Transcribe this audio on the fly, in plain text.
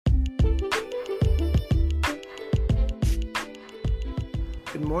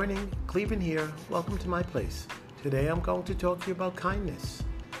Good morning, Cleveland here. Welcome to my place. Today I'm going to talk to you about kindness.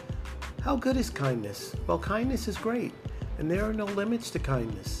 How good is kindness? Well, kindness is great, and there are no limits to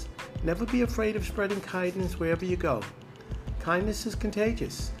kindness. Never be afraid of spreading kindness wherever you go. Kindness is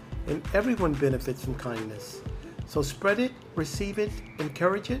contagious, and everyone benefits from kindness. So spread it, receive it,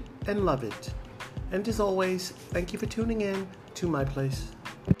 encourage it, and love it. And as always, thank you for tuning in to my place.